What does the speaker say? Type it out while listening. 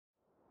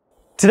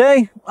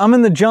Today, I'm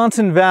in the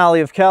Johnson Valley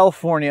of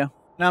California,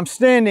 and I'm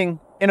standing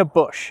in a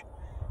bush.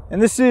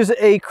 And this is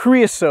a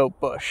creosote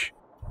bush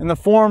in the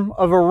form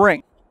of a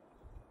ring.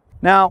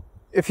 Now,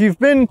 if you've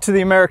been to the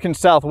American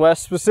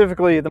Southwest,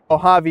 specifically the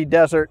Mojave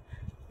Desert,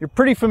 you're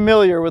pretty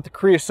familiar with the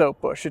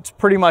creosote bush. It's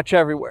pretty much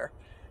everywhere.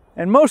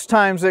 And most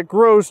times it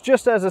grows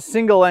just as a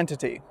single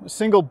entity, a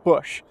single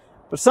bush.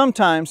 But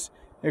sometimes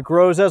it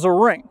grows as a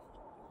ring.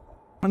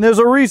 And there's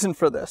a reason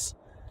for this.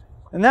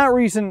 And that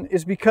reason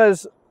is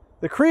because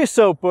the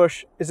creosote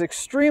bush is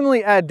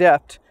extremely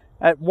adept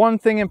at one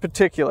thing in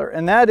particular,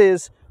 and that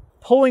is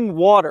pulling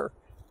water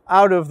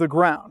out of the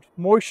ground,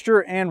 moisture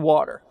and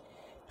water.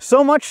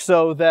 So much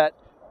so that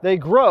they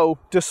grow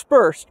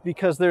dispersed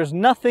because there's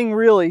nothing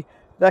really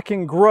that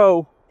can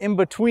grow in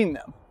between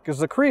them, because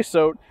the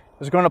creosote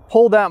is going to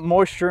pull that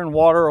moisture and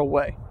water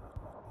away.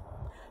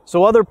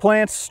 So other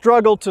plants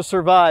struggle to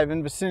survive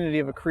in vicinity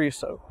of a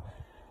creosote.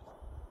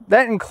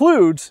 That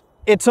includes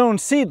its own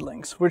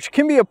seedlings, which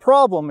can be a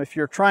problem if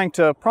you're trying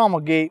to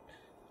promulgate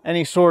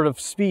any sort of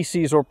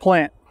species or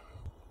plant.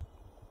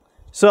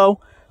 So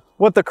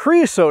what the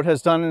creosote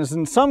has done is,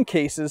 in some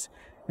cases,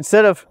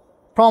 instead of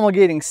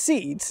promulgating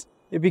seeds,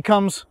 it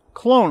becomes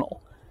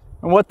clonal.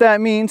 And what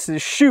that means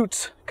is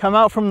shoots come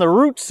out from the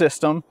root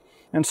system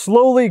and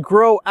slowly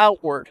grow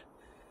outward.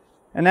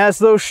 And as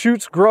those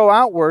shoots grow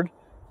outward,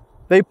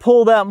 they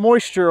pull that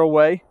moisture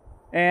away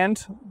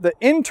and the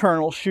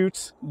internal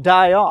shoots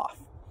die off.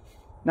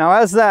 Now,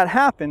 as that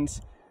happens,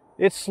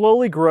 it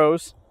slowly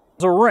grows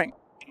as a ring,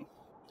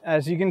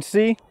 as you can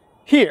see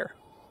here.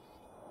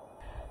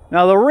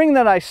 Now, the ring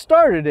that I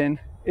started in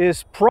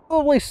is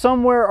probably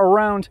somewhere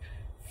around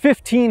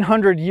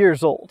 1,500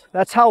 years old.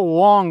 That's how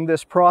long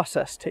this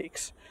process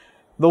takes.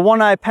 The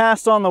one I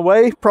passed on the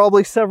way,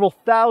 probably several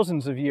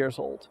thousands of years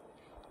old.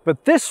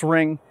 But this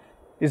ring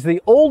is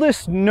the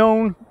oldest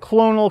known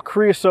clonal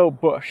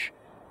creosote bush.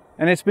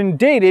 And it's been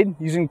dated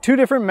using two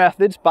different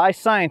methods by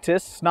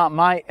scientists, not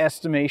my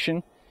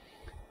estimation.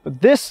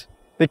 But this,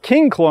 the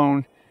king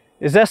clone,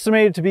 is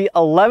estimated to be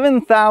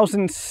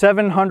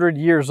 11,700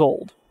 years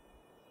old,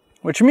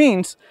 which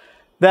means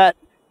that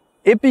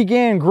it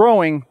began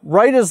growing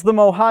right as the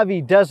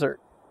Mojave Desert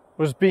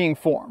was being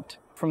formed,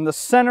 from the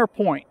center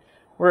point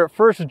where it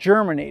first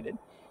germinated.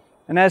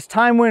 And as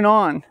time went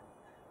on,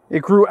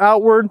 it grew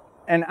outward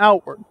and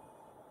outward.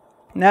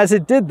 And as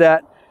it did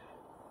that,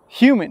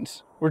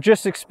 humans were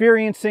just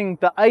experiencing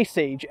the Ice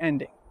Age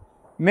ending.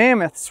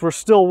 Mammoths were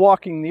still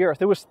walking the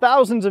earth. It was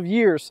thousands of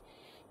years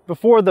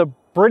before the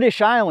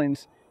British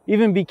Islands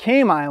even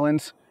became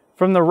islands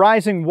from the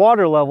rising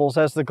water levels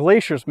as the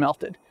glaciers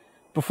melted.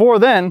 Before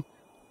then,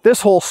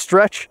 this whole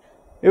stretch,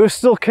 it was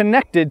still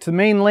connected to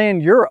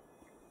mainland Europe.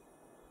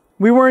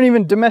 We weren't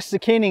even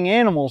domesticating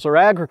animals or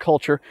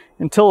agriculture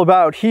until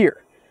about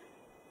here.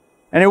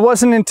 And it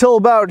wasn't until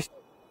about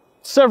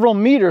several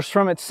meters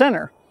from its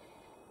center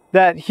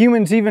that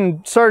humans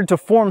even started to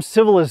form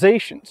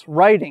civilizations,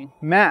 writing,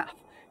 math,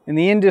 in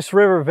the Indus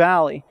River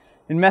Valley,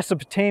 in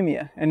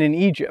Mesopotamia, and in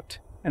Egypt,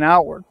 and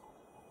outward.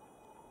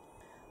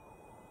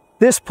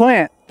 This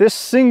plant, this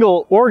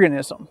single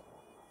organism,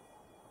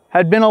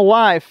 had been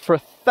alive for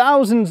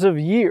thousands of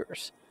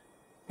years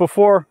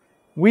before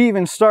we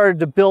even started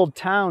to build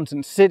towns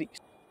and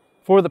cities,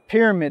 before the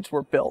pyramids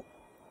were built.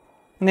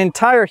 An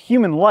entire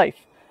human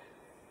life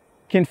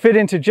can fit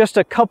into just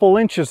a couple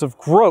inches of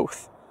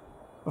growth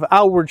of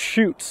outward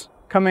shoots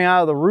coming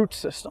out of the root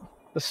system.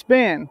 The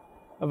span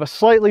of a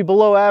slightly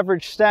below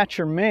average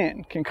stature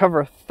man can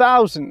cover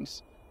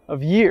thousands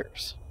of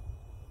years.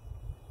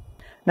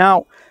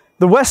 Now,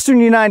 the western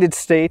United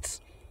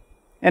States,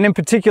 and in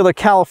particular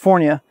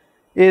California,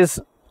 is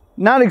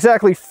not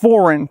exactly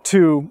foreign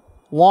to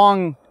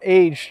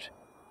long-aged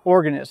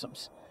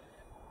organisms.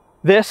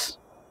 This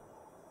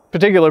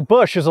particular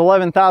bush is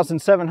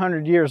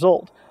 11,700 years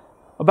old.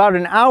 About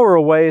an hour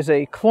away is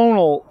a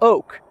clonal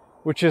oak,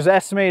 which is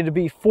estimated to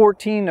be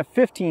 14 to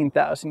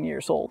 15,000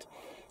 years old.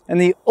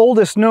 And the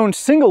oldest known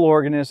single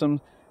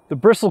organism, the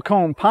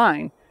bristlecone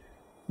pine,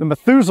 the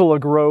Methuselah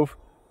grove,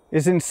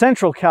 is in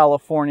central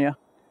California.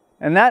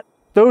 And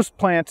those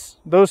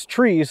plants, those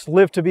trees,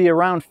 live to be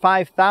around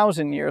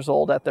 5,000 years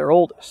old at their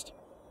oldest.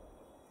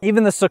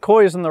 Even the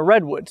sequoias and the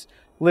redwoods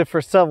live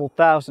for several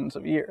thousands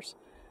of years.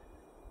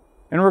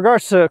 In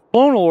regards to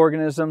clonal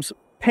organisms,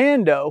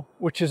 pando,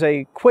 which is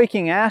a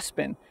quaking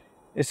aspen,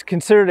 is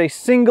considered a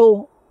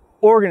single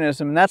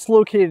organism, and that's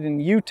located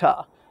in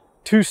Utah,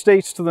 2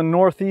 states to the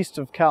northeast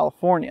of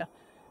California.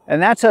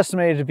 And that's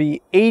estimated to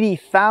be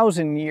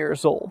 80,000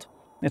 years old.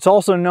 It's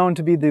also known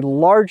to be the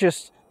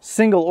largest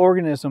single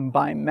organism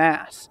by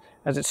mass,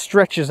 as it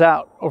stretches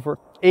out over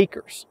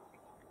acres.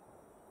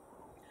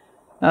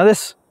 Now,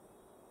 this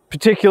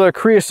particular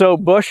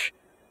creosote bush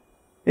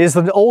is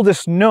the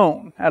oldest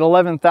known at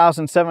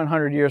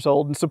 11,700 years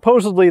old, and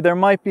supposedly there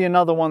might be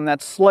another one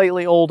that's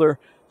slightly older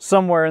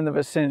somewhere in the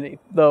vicinity,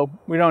 though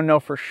we don't know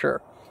for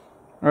sure,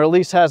 or at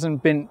least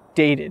hasn't been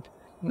dated.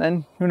 And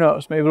then, who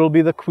knows, maybe it'll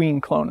be the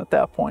queen clone at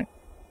that point.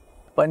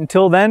 But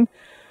until then,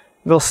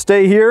 it'll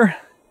stay here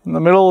in the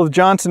middle of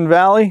Johnson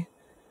Valley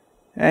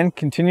and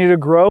continue to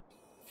grow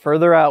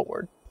further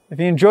outward. If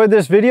you enjoyed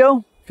this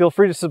video, feel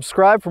free to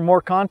subscribe for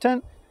more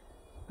content.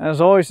 And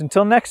as always,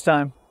 until next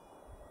time,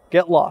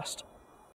 get lost.